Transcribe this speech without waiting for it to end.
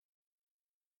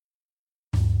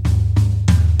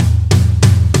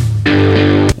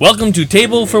Welcome to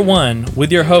Table for One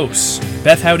with your hosts,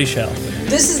 Beth Howdyshell.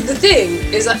 This is the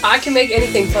thing, is I can make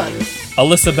anything fun.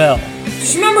 Alyssa Bell.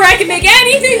 Just remember, I can make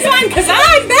anything fun, because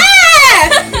I'm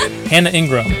Beth! Hannah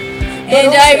Ingram.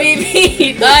 And I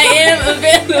repeat, I am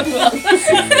available.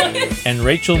 And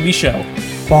Rachel Michaud.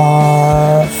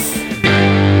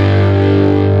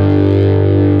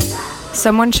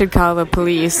 Someone should call the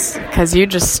police, because you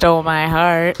just stole my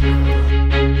heart.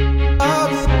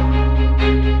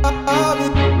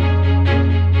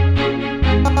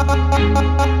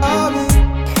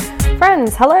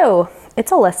 Friends, hello.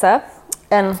 It's Alyssa,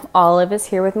 and Olive is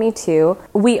here with me too.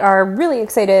 We are really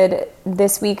excited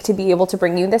this week to be able to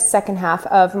bring you the second half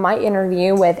of my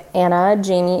interview with Anna,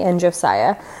 Jamie, and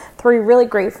Josiah. Three really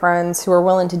great friends who are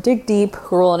willing to dig deep,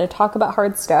 who are willing to talk about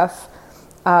hard stuff,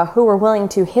 who were willing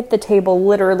to hit the table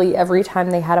literally every time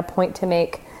they had a point to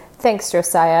make. Thanks,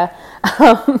 Josiah.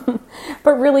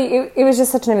 But really, it was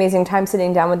just such an amazing time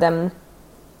sitting down with them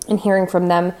and hearing from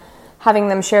them, having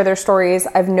them share their stories.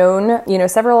 I've known,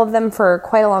 several of them for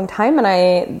quite a long time,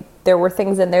 and there were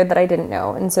things in there that I didn't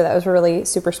know, and so that was really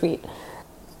super sweet.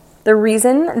 The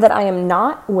reason that I am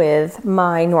not with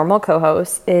my normal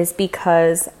co-host is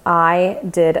because I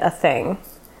did a thing.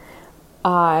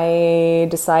 I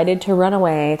decided to run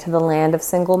away to the land of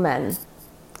single men.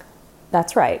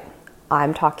 That's right.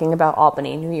 I'm talking about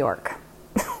Albany, New York,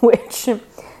 which,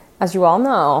 as you all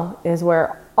know, is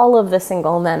where all of the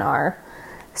single men are.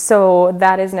 So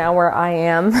that is now where I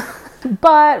am.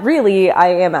 But really, I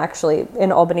am actually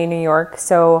in Albany, New York.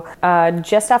 So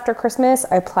just after Christmas,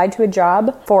 I applied to a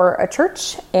job for a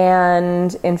church.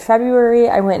 And in February,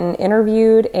 I went and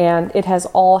interviewed. And it has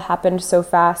all happened so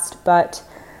fast. But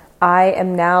I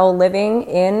am now living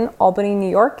in Albany, New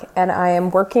York. And I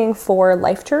am working for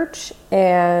Life Church.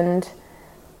 And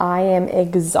I am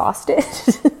exhausted.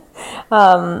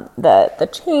 The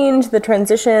change, the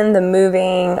transition, the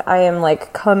moving, I am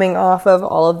like coming off of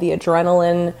all of the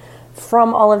adrenaline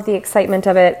from all of the excitement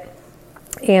of it,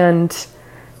 and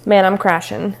man, I'm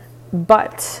crashing,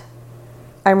 but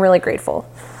I'm really grateful.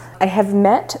 I have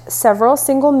met several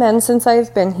single men since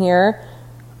I've been here.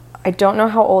 I don't know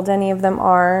how old any of them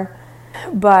are,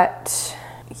 but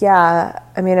yeah,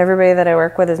 I mean, everybody that I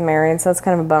work with is married, so it's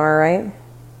kind of a bummer, right?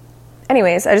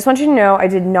 Anyways, I just want you to know I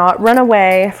did not run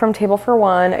away from Table for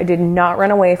One. I did not run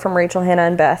away from Rachel, Hannah,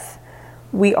 and Beth.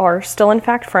 We are still, in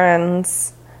fact,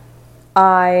 friends.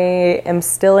 I am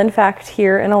still, in fact,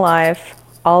 here and alive.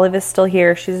 Olive is still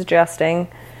here. She's adjusting.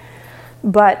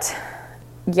 But,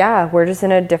 yeah, we're just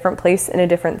in a different place in a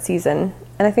different season.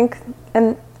 And I think,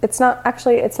 and it's not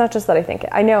just that I think it.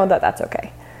 I know that that's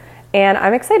okay. And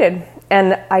I'm excited.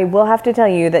 And I will have to tell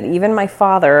you that even my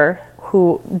father,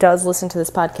 who does listen to this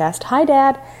podcast, hi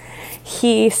Dad,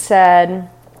 he said,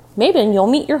 maybe you'll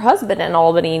meet your husband in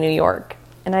Albany, New York.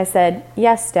 And I said,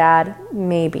 yes, Dad,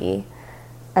 maybe.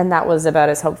 And that was about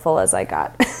as hopeful as I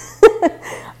got.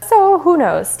 So who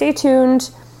knows? Stay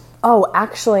tuned. Oh,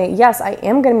 actually, yes, I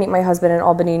am going to meet my husband in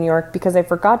Albany, New York, because I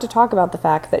forgot to talk about the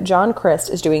fact that John Christ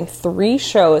is doing 3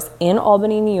 shows in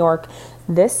Albany, New York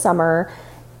this summer.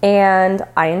 And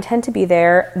I intend to be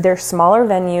there. They're smaller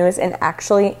venues, and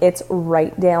actually it's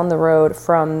right down the road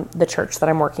from the church that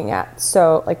I'm working at.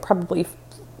 So like probably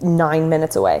 9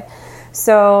 minutes away.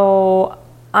 So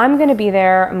I'm going to be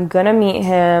there. I'm going to meet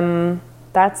him.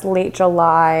 That's late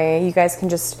July. You guys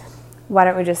can why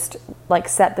don't we just like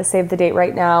save the date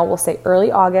right now? We'll say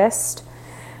early August.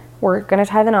 We're going to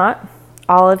tie the knot.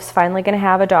 Olive's finally going to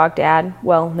have a dog dad.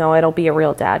 Well, no, it'll be a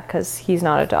real dad because he's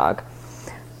not a dog.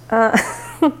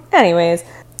 Anyways,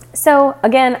 so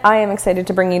again, I am excited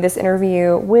to bring you this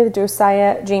interview with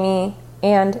Josiah, Jamie,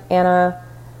 and Anna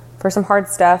for some hard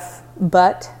stuff,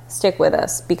 but stick with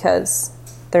us because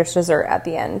there's dessert at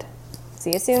the end.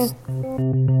 See you soon.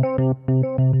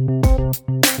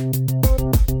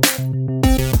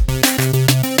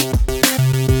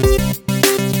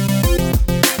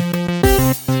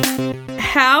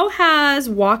 How has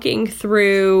walking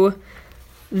through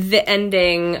the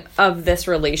ending of this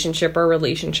relationship or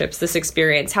relationships, this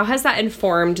experience, how has that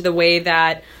informed the way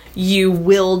that you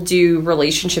will do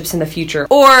relationships in the future,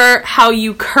 or how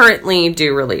you currently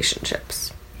do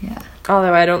relationships? Yeah.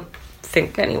 Although I don't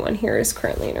think anyone here is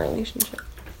currently in a relationship.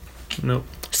 Nope.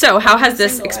 So how has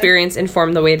this experience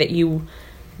informed the way that you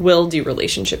will do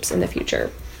relationships in the future?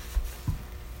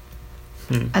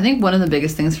 I think one of the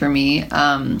biggest things for me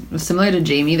was similar to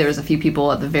Jamie. There was a few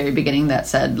people at the very beginning that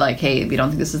said, like, hey, we don't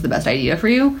think this is the best idea for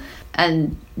you.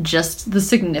 And just the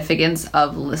significance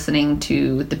of listening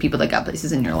to the people that God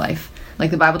places in your life.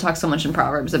 Like, the Bible talks so much in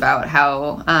Proverbs about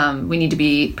how we need to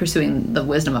be pursuing the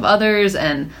wisdom of others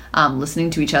and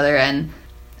listening to each other. And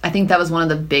I think that was one of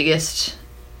the biggest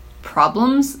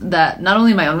problems that not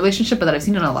only in my own relationship, but that I've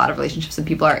seen in a lot of relationships in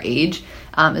people our age,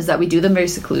 is that we do them very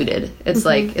secluded. It's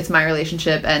like, it's my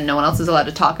relationship and no one else is allowed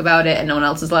to talk about it and no one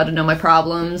else is allowed to know my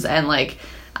problems, and like,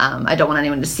 I don't want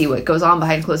anyone to see what goes on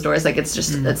behind closed doors. Like, it's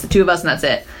just, it's the two of us and that's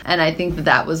it. And I think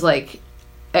that was like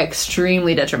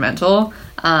extremely detrimental,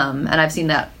 and I've seen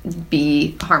that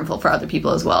be harmful for other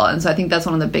people as well. And so I think that's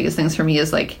one of the biggest things for me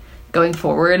is like, going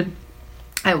forward,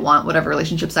 I want whatever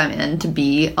relationships I'm in to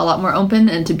be a lot more open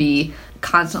and to be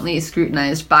constantly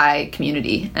scrutinized by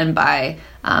community and by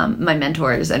my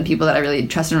mentors and people that I really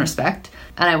trust and respect.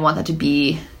 And I want that to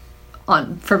be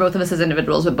on for both of us as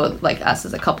individuals, but both like us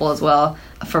as a couple as well,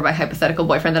 for my hypothetical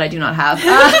boyfriend that I do not have,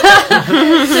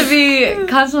 to be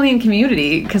constantly in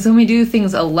community. Because when we do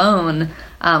things alone,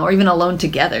 or even alone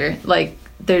together, like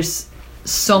there's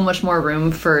so much more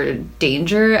room for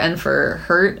danger and for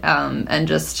hurt, and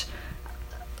just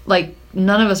like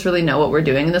none of us really know what we're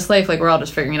doing in this life. Like, we're all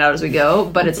just figuring it out as we go,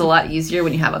 but it's a lot easier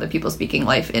when you have other people speaking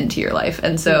life into your life.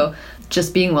 And so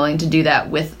just being willing to do that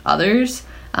with others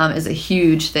is a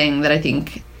huge thing that I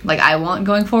think like I want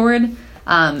going forward.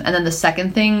 And then the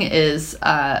second thing is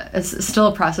it's still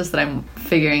a process that I'm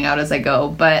figuring out as I go,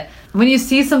 but when you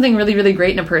see something really, really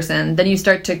great in a person, then you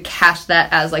start to cast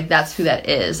that as like that's who that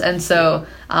is. And so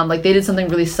like they did something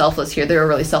really selfless here. They're a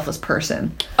really selfless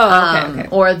person. Okay.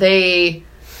 Or they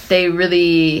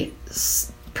really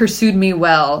pursued me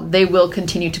well. They will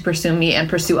continue to pursue me and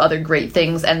pursue other great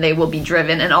things, and they will be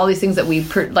driven, and all these things that we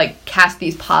like cast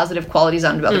these positive qualities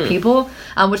onto other people,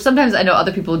 which sometimes I know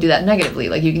other people do that negatively.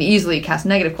 Like, you can easily cast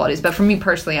negative qualities, but for me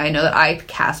personally, I know that I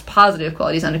cast positive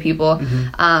qualities onto people.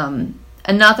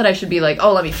 And not that I should be like,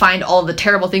 oh, let me find all the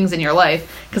terrible things in your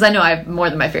life, because I know I have more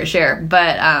than my fair share,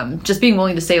 but just being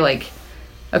willing to say like,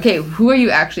 okay, who are you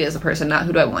actually as a person, not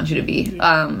who do I want you to be,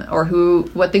 or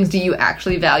what things do you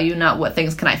actually value, not what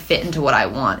things can I fit into what I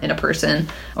want in a person,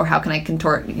 or how can I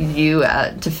contort you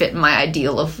to fit my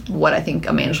ideal of what I think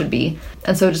a man should be.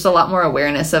 And so just a lot more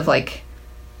awareness of like,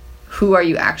 who are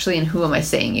you actually and who am I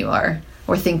saying you are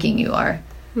or thinking you are.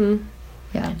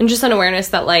 Yeah. And just an awareness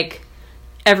that like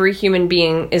every human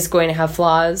being is going to have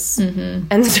flaws,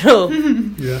 and so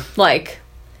like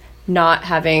not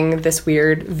having this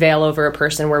weird veil over a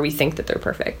person where we think that they're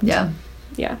perfect. Yeah,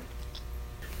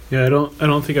 I don't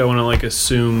think I want to like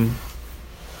assume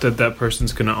that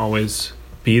person's gonna always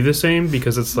be the same,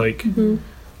 because it's like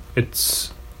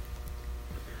it's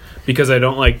because I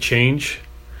don't like change.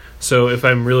 So if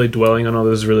I'm really dwelling on all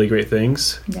those really great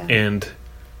things and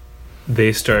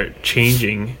they start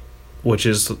changing, which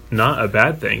is not a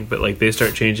bad thing, but like they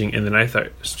start changing, and then I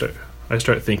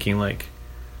start thinking like,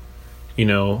 you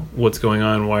know, what's going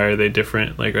on? Why are they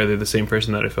different? Like, are they the same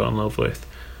person that I fell in love with?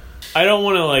 I don't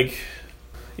want to like,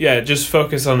 just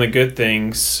focus on the good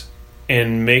things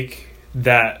and make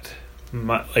that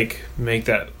my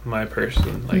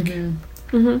person. Like,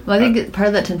 well, I think part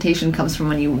of that temptation comes from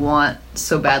when you want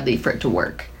so badly for it to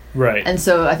work. Right. And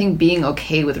so I think being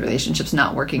okay with relationships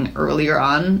not working earlier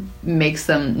on makes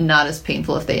them not as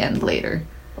painful if they end later.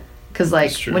 Because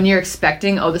like when you're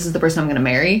expecting, oh, this is the person I'm going to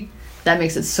marry, that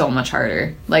makes it so much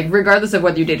harder. Like, regardless of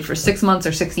whether you dated for 6 months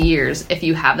or 6 years, if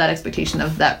you have that expectation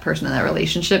of that person in that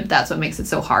relationship, that's what makes it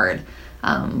so hard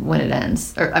when it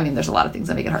ends. Or, I mean, there's a lot of things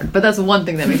that make it hard, but that's one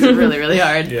thing that makes it really, really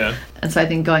hard. Yeah. And so I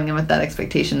think going in with that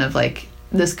expectation of, like,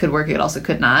 this could work, it also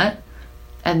could not,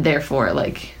 and therefore,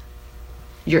 like,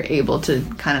 you're able to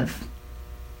kind of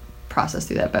process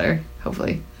through that better,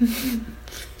 hopefully.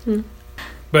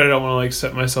 But I don't want to, like,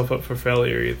 set myself up for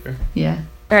failure either. Yeah.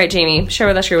 All right, Jamie, share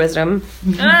with us your wisdom.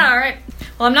 All right.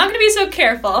 Well, I'm not going to be so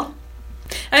careful.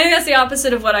 I think that's the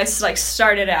opposite of what I like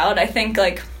started out. I think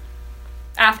like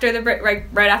after the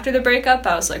right after the breakup,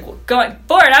 I was like, well, going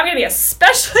forward, I'm going to be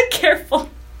especially careful.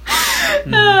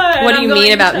 What do you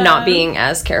mean about not being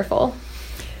as careful?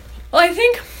 Well, I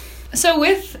think so.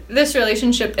 With this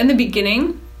relationship, in the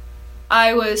beginning,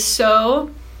 I was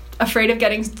so afraid of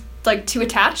getting like too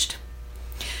attached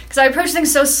because I approached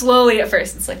things so slowly at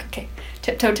first. It's like, okay,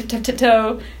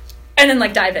 tiptoe, and then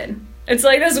like dive in. It's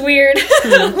like this weird,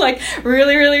 like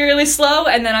really, really, really slow,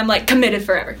 and then I'm like committed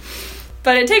forever.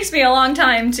 But it takes me a long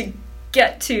time to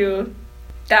get to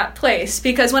that place,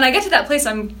 because when I get to that place,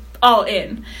 I'm all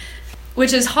in,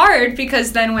 which is hard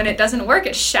because then when it doesn't work,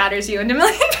 it shatters you into a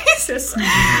million pieces.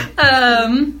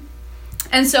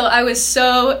 And so I was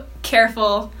so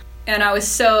careful, and I was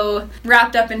so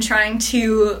wrapped up in trying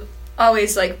to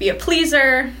always like be a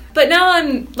pleaser. But now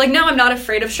I'm not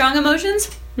afraid of strong emotions.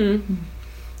 And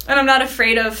I'm not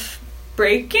afraid of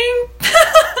breaking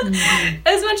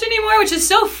as much anymore, which is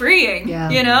so freeing. Yeah.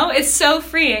 You know, it's so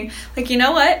freeing. Like, you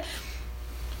know what?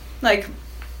 like,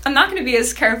 I'm not going to be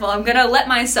as careful. I'm going to let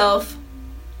myself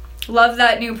love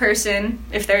that new person,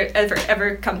 if there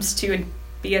ever comes to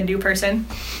be a new person.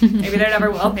 Maybe there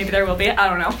never will. Maybe there will be. I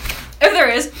don't know. If there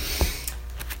is.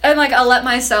 And, like, I'll let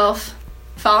myself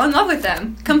fall in love with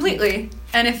them completely.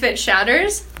 And if it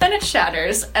shatters, then it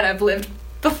shatters. And I've lived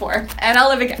before, and I'll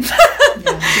live again.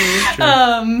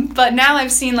 But now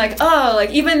I've seen, like, oh, like,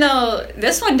 even though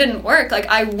this one didn't work, like,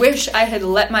 I wish I had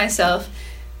let myself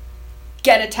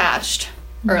get attached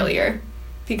earlier,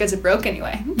 because it broke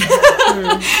anyway.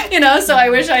 You know, so I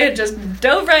wish I had just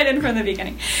dove right in from the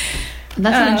beginning. And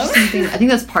that's an interesting thing. I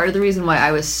think that's part of the reason why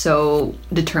I was so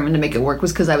determined to make it work,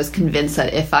 was because I was convinced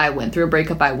that if I went through a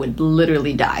breakup, I would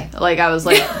literally die. Like, I was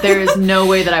like, there is no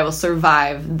way that I will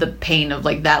survive the pain of,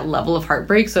 like, that level of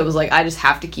heartbreak. So it was like, I just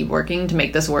have to keep working to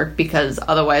make this work, because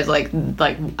otherwise, like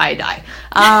I die.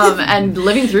 And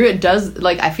living through it does,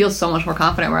 like, I feel so much more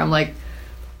confident, where I'm like,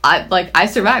 I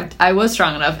survived. I was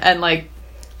strong enough, and, like,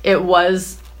 it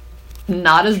was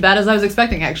not as bad as I was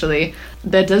expecting, actually.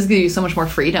 That does give you so much more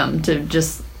freedom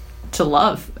to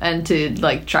love and to,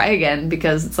 like, try again,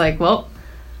 because it's like, well,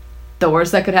 the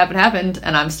worst that could happen happened,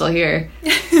 and I'm still here.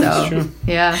 So,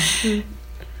 yeah.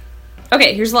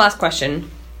 Okay, here's the last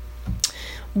question.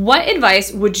 What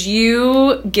advice would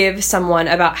you give someone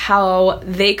about how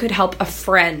they could help a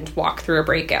friend walk through a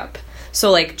breakup?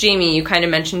 So, like, Jamie, you kind of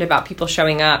mentioned about people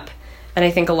showing up, and I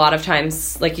think a lot of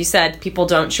times, like you said, people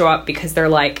don't show up because they're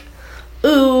like,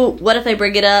 ooh, what if I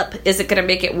bring it up? Is it going to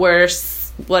make it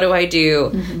worse? What do I do?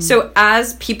 Mm-hmm. So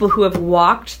as people who have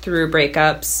walked through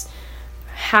breakups,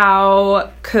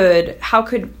 how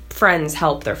could friends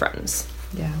help their friends?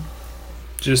 Yeah.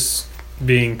 Just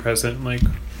being present, like,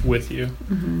 with you.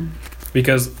 Mm-hmm.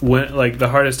 Because when, like, the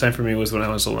hardest time for me was when I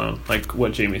was alone. Like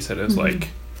what Jamie said is, like,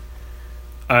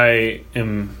 I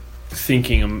am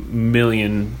thinking a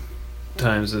million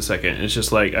times a second. It's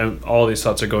just like all these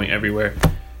thoughts are going everywhere.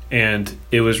 And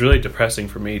it was really depressing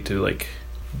for me to, like,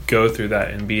 go through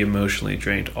that and be emotionally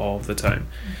drained all the time.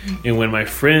 Mm-hmm. And when my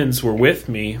friends were with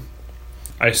me,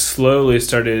 I slowly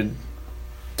started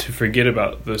to forget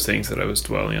about those things that I was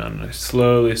dwelling on. And I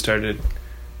slowly started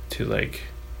to, like,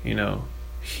 you know,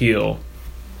 heal.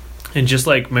 And just,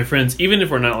 like, my friends, even if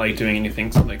we're not, like, doing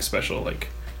anything, like, special, like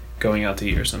going out to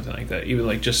eat or something like that, even,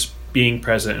 like, just being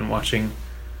present and watching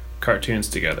cartoons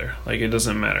together, like, it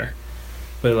doesn't matter.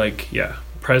 But, like, yeah,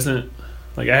 present.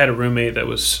 Like, I had a roommate that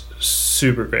was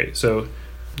super great, so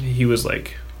he was,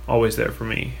 like, always there for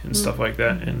me and stuff like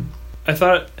that. And I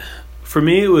thought, for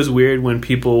me, it was weird when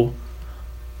people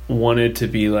wanted to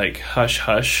be, like, hush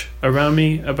hush around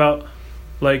me about,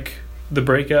 like, the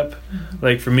breakup.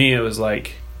 Like, for me, it was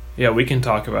like, yeah, we can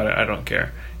talk about it, I don't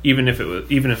care, even if it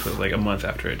was like a month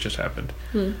after it just happened.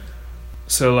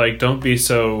 So, like, don't be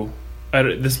so,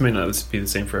 this may not be the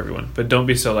same for everyone, but don't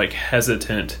be so, like,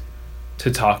 hesitant to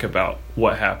talk about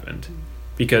what happened,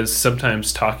 because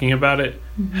sometimes talking about it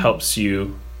helps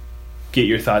you get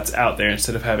your thoughts out there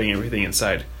instead of having everything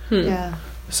inside. Yeah.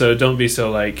 So don't be so,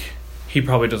 like, he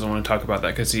probably doesn't want to talk about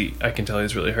that because I can tell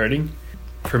he's really hurting.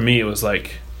 For me, it was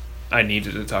like, I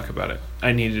needed to talk about it.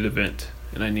 I needed a vent,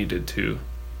 and I needed to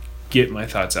get my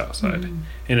thoughts outside.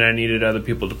 And I needed other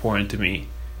people to pour into me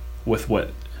with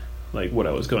what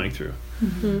I was going through.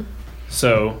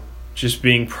 So just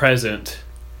being present,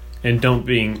 and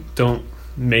don't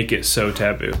make it so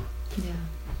taboo. Yeah.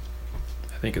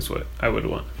 I think is what I would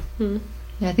want.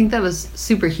 Yeah, I think that was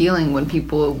super healing when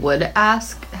people would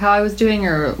ask how I was doing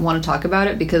or want to talk about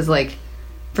it, because, like,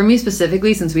 for me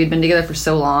specifically, since we had been together for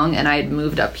so long and I had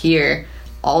moved up here,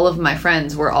 all of my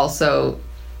friends were also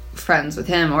friends with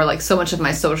him, or, like, so much of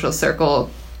my social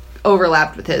circle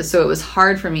overlapped with his. So it was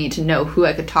hard for me to know who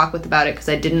I could talk with about it, because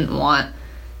I didn't want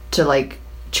to, like,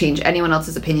 change anyone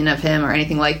else's opinion of him or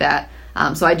anything like that.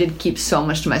 So I did keep so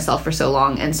much to myself for so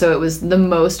long. And so it was the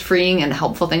most freeing and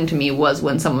helpful thing to me was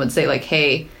when someone would say, like,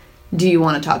 hey, do you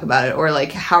want to talk about it? Or,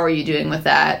 like, how are you doing with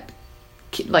that?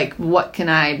 Like, what can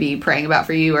I be praying about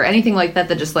for you? Or anything like that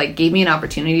just, like, gave me an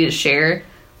opportunity to share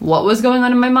what was going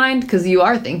on in my mind, because you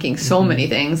are thinking so many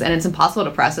things and it's impossible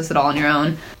to process it all on your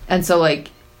own. And so, like,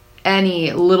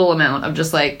 any little amount of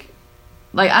just, like,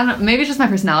 I don't know, maybe it's just my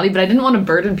personality, but I didn't want to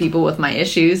burden people with my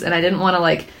issues, and I didn't want to,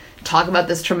 like, talk about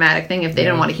this traumatic thing if they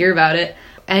didn't want to hear about it.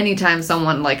 Anytime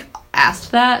someone, like,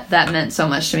 asked that meant so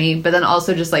much to me. But then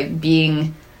also just, like,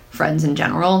 being friends in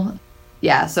general.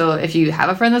 Yeah, so if you have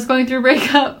a friend that's going through a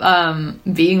breakup,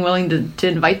 being willing to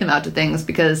invite them out to things,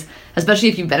 because especially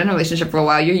if you've been in a relationship for a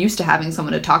while, you're used to having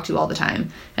someone to talk to all the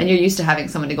time, and you're used to having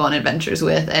someone to go on adventures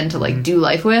with and to, like, do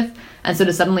life with. And so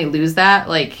to suddenly lose that,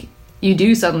 like, you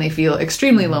do suddenly feel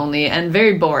extremely lonely and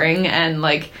very boring, and,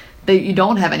 like, that you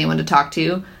don't have anyone to talk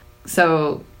to.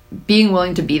 So being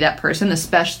willing to be that person,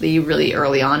 especially really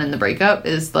early on in the breakup,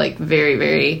 is like very,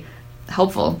 very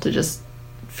helpful to just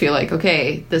feel like,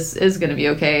 okay, this is going to be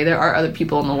okay. There are other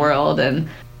people in the world and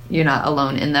you're not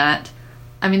alone in that.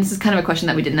 I mean, this is kind of a question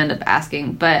that we didn't end up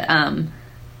asking, but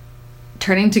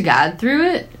turning to God through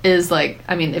it is like,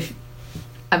 I mean, if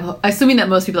I'm assuming that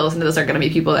most people that listen to this are going to be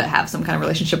people that have some kind of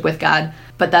relationship with God,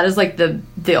 but that is like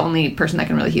the only person that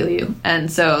can really heal you.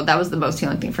 And so that was the most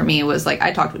healing thing for me, was like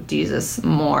I talked with Jesus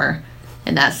more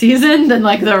in that season than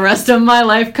like the rest of my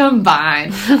life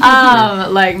combined.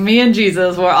 Like me and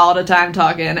Jesus were all the time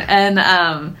talking.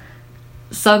 And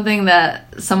something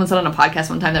that someone said on a podcast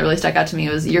one time that really stuck out to me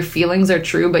was, your feelings are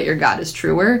true, but your God is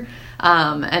truer.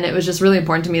 And it was just really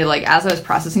important to me to, like, as I was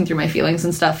processing through my feelings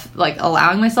and stuff, like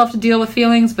allowing myself to deal with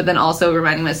feelings, but then also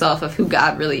reminding myself of who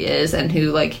God really is and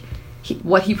who, like,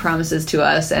 what he promises to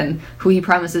us and who he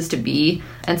promises to be.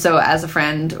 And so as a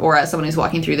friend or as someone who's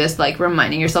walking through this, like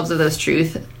reminding yourselves of those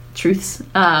truths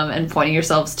and pointing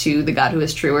yourselves to the God who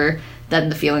is truer than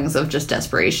the feelings of just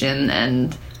desperation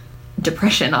and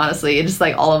depression, honestly. Just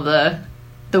like all of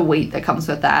the weight that comes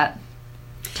with that.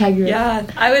 Yeah,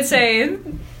 I would say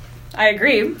I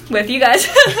agree with you guys.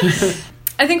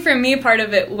 I think for me, part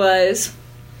of it was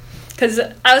because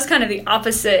I was kind of the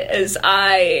opposite, as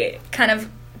I kind of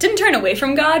didn't turn away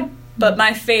from God, but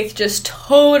my faith just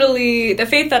totally, the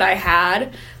faith that I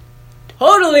had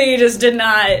totally just did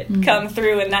not come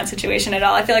through in that situation at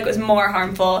all. I feel like it was more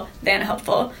harmful than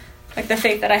helpful, like the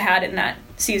faith that I had in that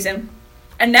season.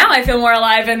 And now I feel more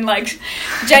alive and like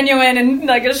genuine and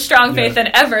like a strong faith than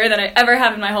I ever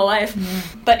have in my whole life.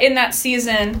 But in that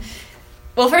season,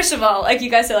 well, first of all, like you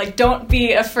guys said, like, don't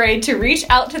be afraid to reach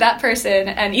out to that person.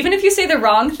 And even if you say the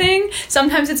wrong thing,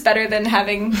 sometimes it's better than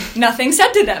having nothing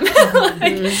said to them.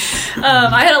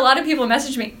 I had a lot of people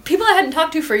message me, people I hadn't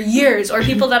talked to for years, or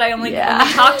people that I only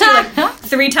talked to like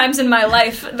 3 times in my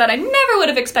life that I never would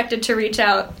have expected to reach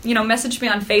out, you know, message me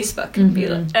on Facebook.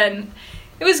 And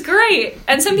it was great.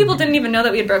 And some people didn't even know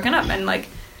that we had broken up and like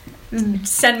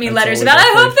sent me letters about,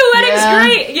 I hope the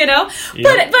wedding's great, you know.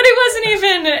 But it wasn't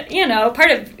even, you know,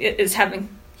 part of it is having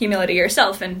humility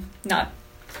yourself and not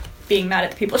being mad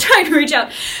at the people trying to reach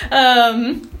out.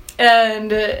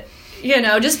 And you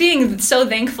know, just being so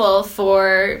thankful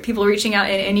for people reaching out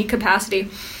in any capacity.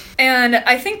 And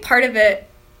I think part of it,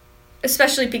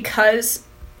 especially because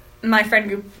my friend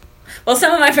group, well,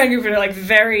 some of my friend group are like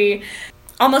very,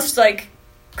 almost like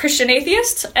Christian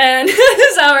atheists, and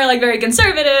some are like very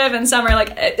conservative, and some are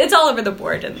like, it's all over the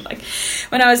board. And like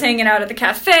when I was hanging out at the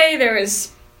cafe, there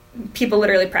was people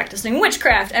literally practicing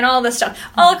witchcraft and all this stuff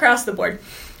all across the board,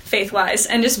 faith-wise,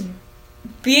 and just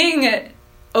being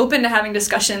open to having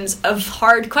discussions of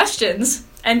hard questions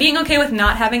and being okay with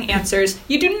not having answers.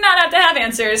 You do not have to have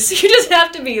answers. You just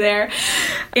have to be there.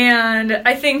 And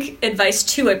I think advice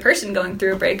to a person going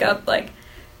through a breakup, like,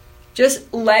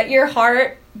 just let your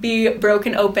heart be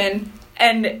broken open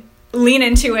and lean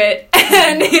into it,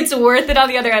 and it's worth it on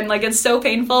the other end. Like, it's so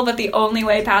painful, but the only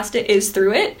way past it is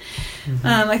through it.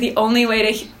 Like, the only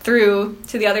way to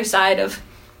the other side of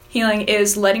healing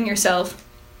is letting yourself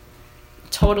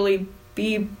totally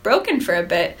be broken for a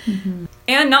bit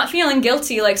and not feeling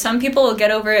guilty. Like, some people will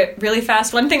get over it really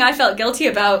fast. One thing I felt guilty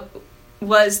about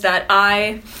was that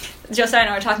Josiah and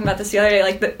I were talking about this the other day,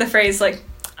 like the phrase, like,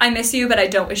 I miss you, but I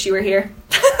don't wish you were here.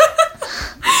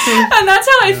 And that's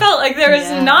how I felt. Like, there was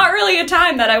not really a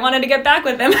time that I wanted to get back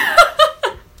with him.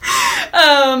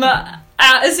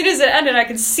 As soon as it ended, I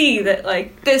could see that,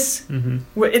 like, this,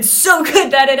 it's so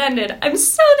good that it ended. I'm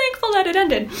so thankful that it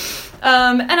ended.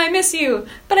 And I miss you,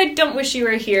 but I don't wish you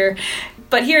were here.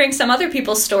 But hearing some other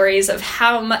people's stories of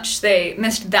how much they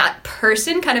missed that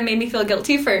person kind of made me feel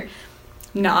guilty for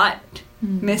not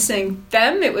missing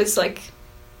them. It was, like,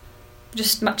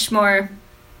 just much more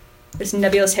this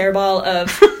nebulous hairball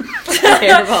of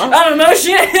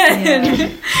emotion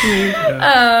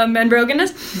and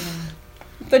brokenness.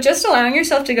 But just allowing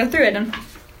yourself to go through it and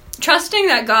trusting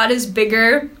that God is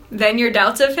bigger than your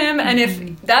doubts of him. And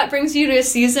if that brings you to a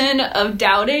season of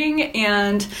doubting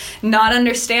and not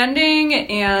understanding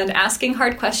and asking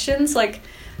hard questions, like,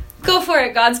 go for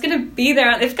it. God's going to be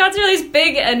there. If God's really as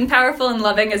big and powerful and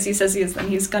loving as he says he is, then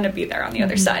he's going to be there on the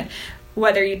other side,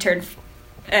 whether you turn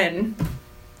and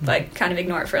like kind of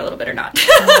ignore it for a little bit or not.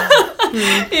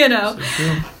 You know.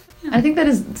 I think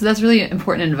that's really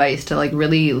important advice, to like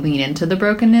really lean into the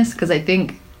brokenness, because I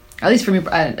think, at least for me,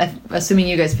 assuming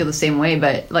you guys feel the same way,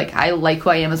 but like I like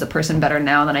who I am as a person better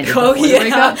now than I did before the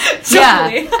breakup.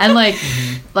 Totally. And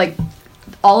like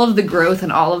all of the growth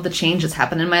and all of the change that's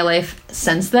happened in my life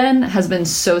since then has been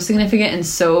so significant and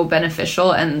so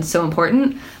beneficial and so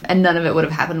important, and none of it would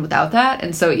have happened without that.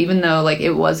 And so even though like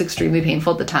it was extremely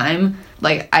painful at the time,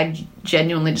 like I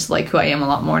genuinely just like who I am a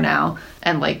lot more now,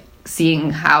 and like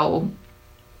seeing how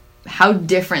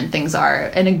different things are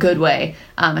in a good way,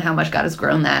 and how much God has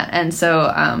grown that. And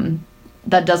so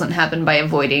that doesn't happen by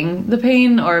avoiding the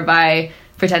pain or by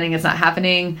pretending it's not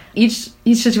happening. Each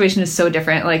situation is so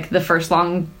different. Like the first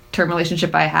long-term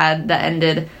relationship I had that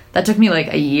ended, that took me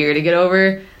like a year to get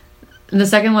over. And the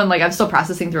second one, like I'm still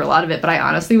processing through a lot of it, but I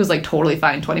honestly was like totally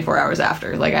fine 24 hours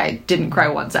after. Like I didn't cry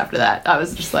once after that. I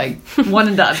was just like one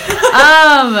and done.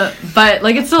 But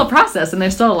like it's still a process and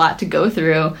there's still a lot to go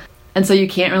through. And so you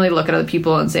can't really look at other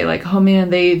people and say like, oh man,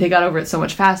 they got over it so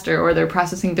much faster, or they're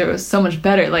processing through it so much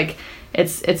better. Like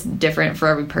it's different for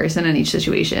every person in each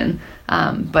situation.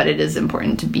 But it is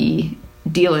important to be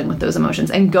dealing with those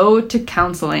emotions and go to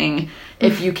counseling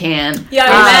if you can. Yeah,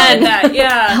 I said that.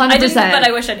 Yeah, 100%. I didn't, but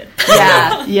I wish I did.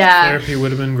 Yeah. Therapy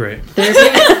would have been great.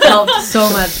 Therapy helped so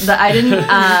much. I didn't.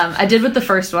 I did with the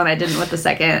first one. I didn't with the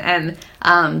second,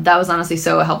 and that was honestly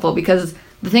so helpful, because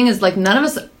the thing is, like, none of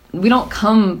us. We don't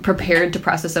come prepared to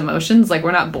process emotions. Like,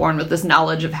 we're not born with this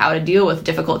knowledge of how to deal with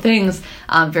difficult things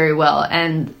very well.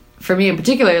 And for me in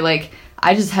particular, like,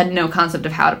 I just had no concept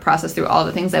of how to process through all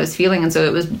the things I was feeling. And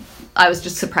so I was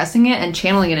just suppressing it and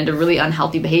channeling it into really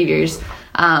unhealthy behaviors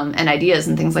and ideas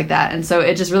and things like that. And so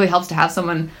it just really helps to have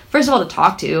someone, first of all, to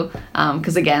talk to.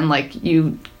 Because again, like,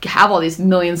 you have all these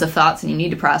millions of thoughts and you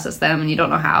need to process them and you don't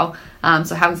know how.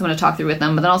 So having someone to talk through with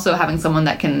them, but then also having someone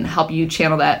that can help you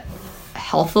channel that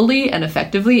healthily and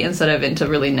effectively instead of into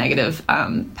really negative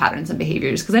patterns and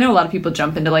behaviors. Because I know a lot of people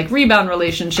jump into like rebound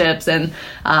relationships and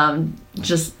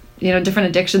just, you know, different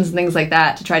addictions and things like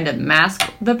that to try to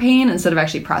mask the pain instead of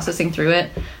actually processing through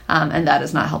it, and that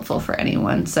is not helpful for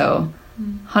anyone. So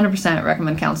 100%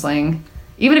 recommend counseling.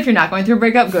 Even if you're not going through a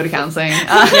breakup, go to counseling.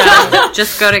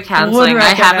 Just go to counseling.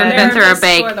 I haven't been through a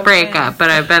Therapist breakup, but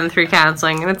I've been through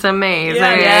counseling, and it's amazing.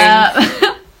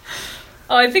 Yeah.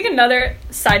 Oh, I think another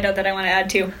side note that I want to add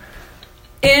too,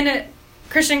 in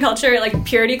Christian culture, like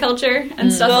purity culture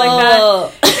and stuff like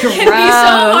that, can be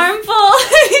so harmful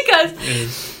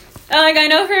because, like, I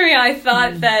know for me, I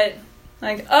thought that,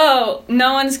 like, oh,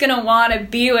 no one's gonna want to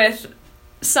be with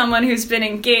someone who's been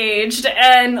engaged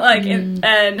and like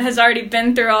and has already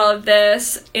been through all of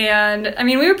this. And I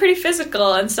mean, we were pretty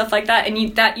physical and stuff like that, and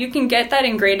you can get that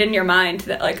ingrained in your mind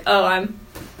that, like, oh, I'm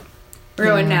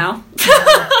ruined now.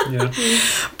 Yeah.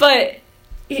 But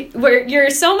you're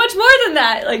so much more than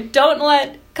that. Like, don't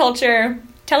let culture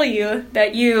tell you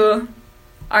that you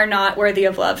are not worthy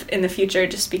of love in the future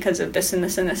just because of this and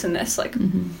this and this and this. Like,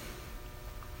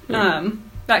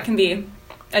 that can be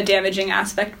a damaging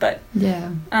aspect, but yeah,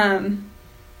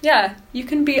 you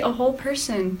can be a whole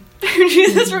person through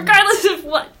Jesus regardless of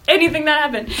anything that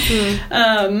happened.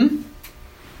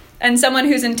 And someone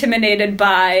who's intimidated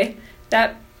by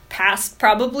that past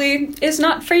probably is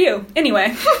not for you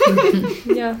anyway.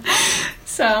 Yeah.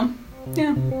 So,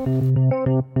 yeah.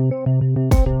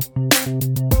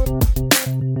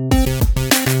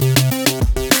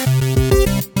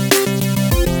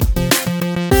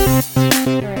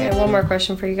 All right, I have one more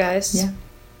question for you guys. Yeah.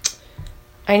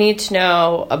 I need to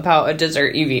know about a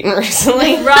dessert you've eaten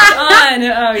recently. Rock on!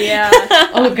 Oh, yeah.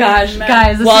 Oh gosh,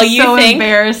 guys, this Well, is you so think-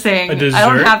 embarrassing. A I dessert?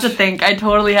 don't have to think. I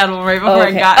totally had one right before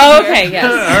I got Oh, here. okay,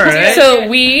 yes. All right. So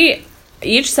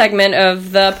each segment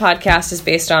of the podcast is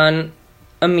based on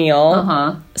a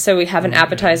meal. So we have an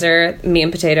appetizer, meat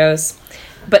and potatoes.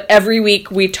 But every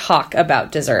week we talk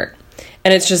about dessert.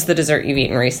 And it's just the dessert you've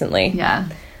eaten recently. Yeah.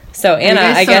 So Anna,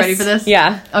 guys I still guess ready for this?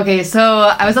 Yeah. Okay, so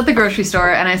I was at the grocery store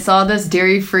and I saw this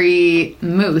dairy-free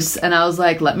mousse and I was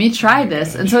like, let me try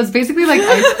this. And so it's basically like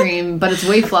ice cream, but it's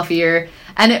way fluffier.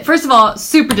 And it, first of all,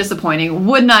 super disappointing.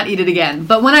 Would not eat it again.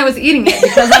 But when I was eating it,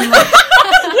 because I'm like...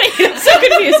 Wait, I'm so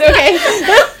confused. Okay.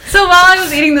 So while I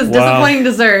was eating this disappointing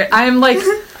dessert, I'm like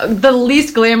the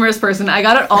least glamorous person. I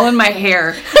got it all in my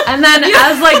hair. And then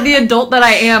as like the adult that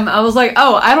I am, I was like,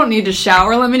 oh, I don't need to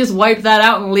shower. Let me just wipe that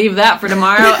out and leave that for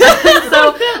tomorrow.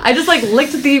 So I just like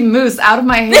licked the mousse out of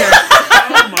my hair.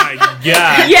 Oh my god.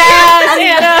 Yes,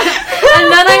 Anna. And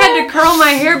then I had to curl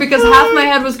my hair because half my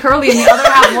head was curly and the other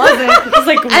half wasn't. It was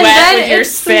like And wet then with your it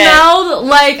spit. smelled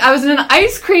like I was in an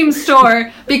ice cream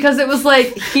store because it was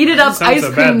like heated up Sounds ice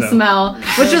so cream bad, though. smell,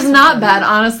 which was not bad,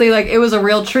 honestly. Like, it was a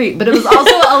real treat, but it was also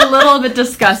a little bit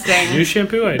disgusting. New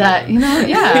shampoo idea. That, you know,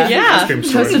 yeah. Yeah. Ice cream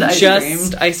store. Toasted ice Just cream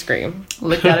ice cream.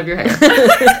 licked out of your hair.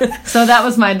 So that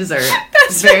was my dessert.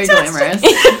 Very glamorous.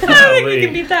 Golly.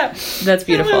 Beat that. That's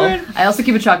beautiful. I also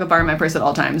keep a chocolate bar in my purse at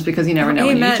all times because you never know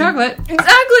when you Amen. need chocolate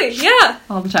Exactly. Yeah.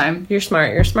 all the time. You're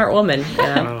smart. You're a smart woman.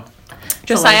 Yeah. Wow.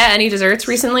 Josiah, any desserts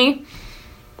recently?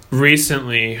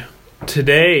 Recently,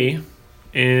 today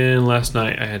and last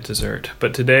night I had dessert,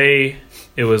 but today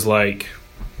it was like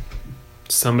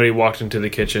somebody walked into the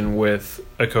kitchen with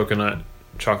a coconut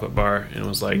chocolate bar and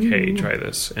was like, "Hey, try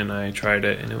this," and I tried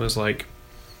it, and it was like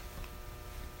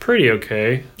pretty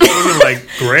okay. It wasn't like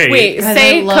great. Wait, God,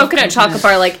 say I love coconut chocolate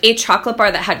bar, like a chocolate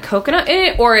bar that had coconut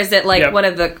in it, or is it like Yep. one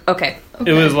of the? Okay.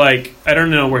 It was like I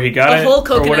don't know where he got A it whole or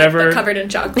coconut whatever, but covered in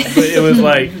chocolate. but it was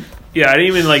like, yeah, I didn't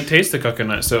even like taste the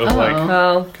coconut, so it was like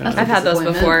Oh, Kind of I've had those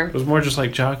disappointment. before. it was more just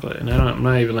like chocolate, and I'm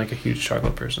not even like a huge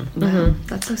chocolate person.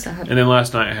 That's so sad. And then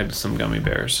last night I had some gummy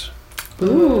bears,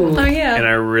 Ooh. Oh yeah. and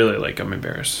I really like gummy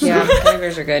bears. Yeah, gummy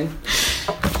bears are good.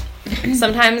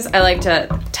 Sometimes I like to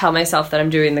tell myself that I'm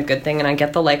doing the good thing, and I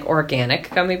get the like organic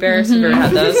gummy bears. Have you ever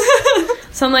had those?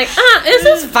 So I'm like, this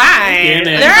is fine.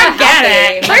 Organic. They're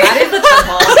organic. That is the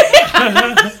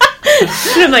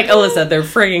temple. And I'm like, Alyssa, they're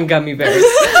friggin' gummy bears.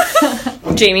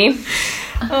 Jamie?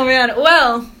 Oh man.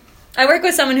 Well, I work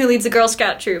with someone who leads a Girl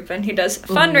Scout troop, and he does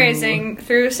fundraising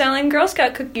through selling Girl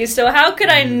Scout cookies. So how could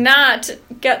I not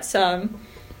get some?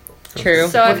 True.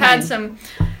 So I've had some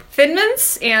Thin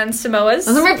Mints and Samoas.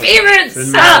 Those are my favorites.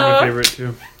 Thin Mints are my favorite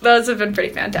too. Those have been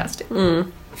pretty fantastic.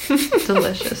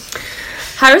 Delicious.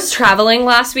 I was traveling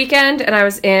last weekend, and I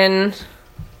was in...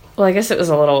 Well, I guess it was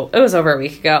over a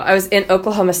week ago. I was in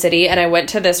Oklahoma City, and I went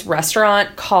to this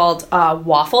restaurant called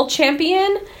Waffle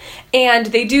Champion, and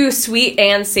they do sweet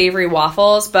and savory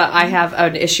waffles, but I have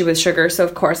an issue with sugar, so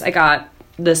of course I got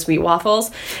the sweet waffles,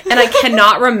 and I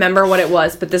cannot remember what it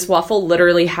was, but this waffle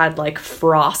literally had like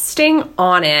frosting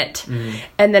on it,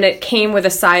 and then it came with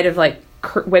a side of like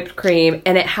whipped cream,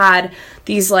 and it had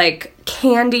these like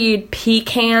candied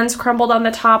pecans crumbled on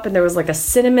the top, and there was like a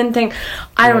cinnamon thing.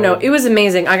 I don't know. It was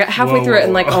amazing. I got halfway Whoa, through it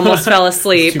and like whoa. almost fell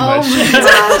asleep. Too much.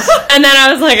 And then I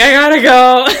was like, I gotta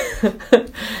go.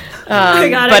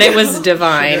 But it was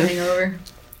divine. Hangover.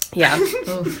 Yeah.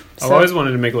 Oof. I've always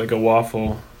wanted to make like a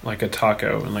waffle, like a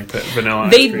taco, and like put vanilla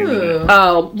They- ice cream in it.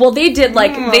 Oh, well, they did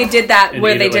that And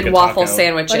where eat they it like did a waffle taco.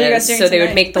 sandwiches. What are you guys doing So they would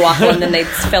tonight? make the waffle and then they'd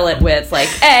fill it with like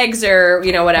eggs or,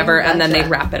 whatever, Oh, and then gotcha. they'd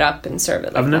wrap it up and serve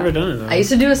it. Like I've never that. done it though. I used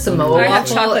to do a Samoa I have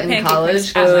waffle chocolate in pancake college mix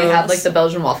because they as had well. like the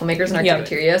Belgian waffle makers in our Yep.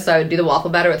 cafeteria. So I would do the waffle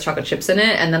batter with chocolate chips in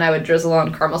it, and then I would drizzle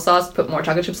on caramel sauce, put more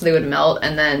chocolate chips so they would melt,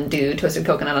 and then do toasted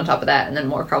coconut on top of that, and then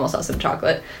more caramel sauce and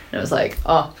chocolate. And it was like,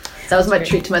 oh, that was my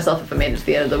treat to myself if I made it to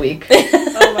the end of the week.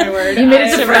 Oh my word. You made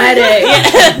it to Friday.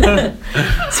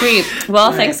 Sweet.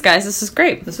 Well, thanks, guys. This is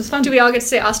great. This was fun. Do we all get to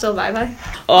say hasta bye-bye?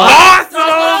 Awesome!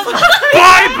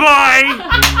 Bye bye!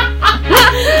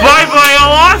 Bye bye,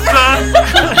 Alasa!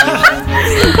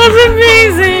 That's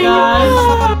amazing.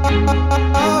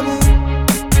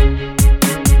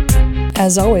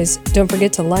 As always, don't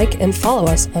forget to like and follow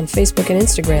us on Facebook and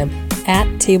Instagram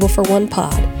at Table for One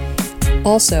Pod.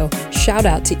 Also, shout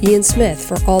out to Ian Smith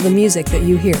for all the music that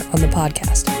you hear on the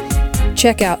podcast.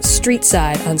 Check out Street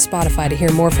Side on Spotify to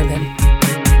hear more from him.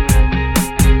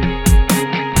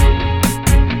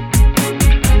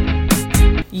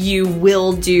 You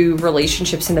will do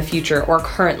relationships in the future or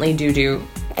currently do.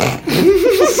 Alright,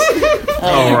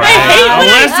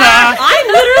 Alyssa! I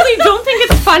literally don't think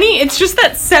it's funny. It's just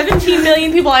that 17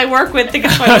 million people I work with think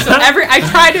it's funny. So I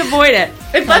try to avoid it.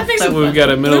 If that makes a We've got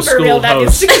a middle blooper reel, school that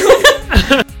needs host.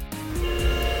 to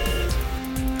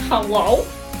go. Hello?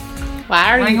 Why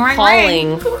are you Ring, ring,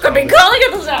 calling? Who could be calling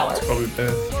at this hour? Probably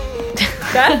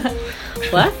Beth. Beth?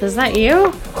 What? Is that you?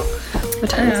 What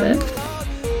time is it?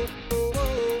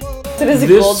 It is a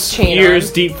gold This chain.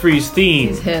 year's Deep Freeze theme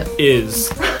He's hip. is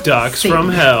Ducks from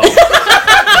Hell.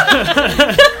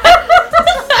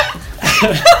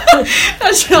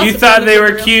 You thought they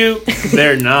were cute?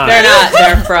 They're not. They're not.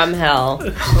 They're from hell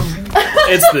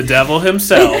It's the devil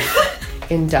himself.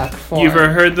 in duck form. You ever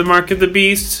heard the mark of the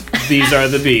beast? These are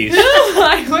the beasts.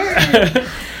 My word.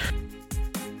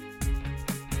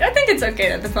 I think it's okay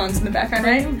that the phone's in the background,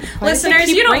 right? does it Listeners,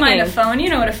 keep you don't mind ringing? a phone. You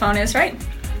know what a phone is, right?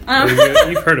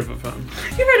 You've heard of a phone.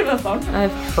 You've heard of a phone.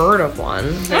 I've heard of one.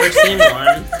 Never seen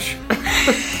one.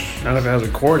 Not if it has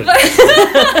a cord in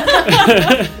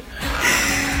it.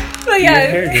 But Your yeah,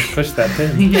 hair just pushed that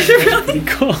pin. That's pretty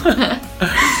cool.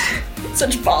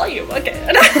 such volume. Okay.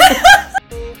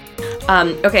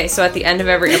 Okay, so at the end of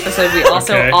every episode, we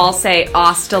also Okay. all say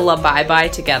hasta la bye-bye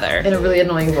together. In a really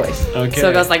annoying voice. Okay. So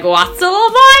it goes like, hasta la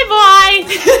bye-bye.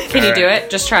 Can you do it?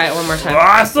 Just try it one more time.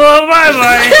 Hasta bye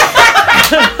bye.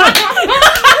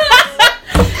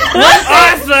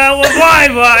 Hasta bye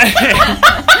bye.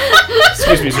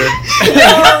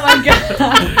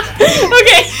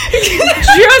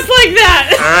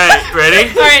 Ready?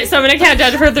 All right, so I'm gonna count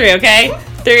down for 3. Okay,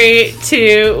 3,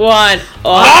 2, 1.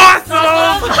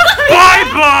 Awesome! Bye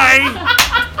bye!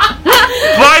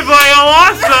 Bye bye,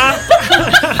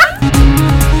 Alasa!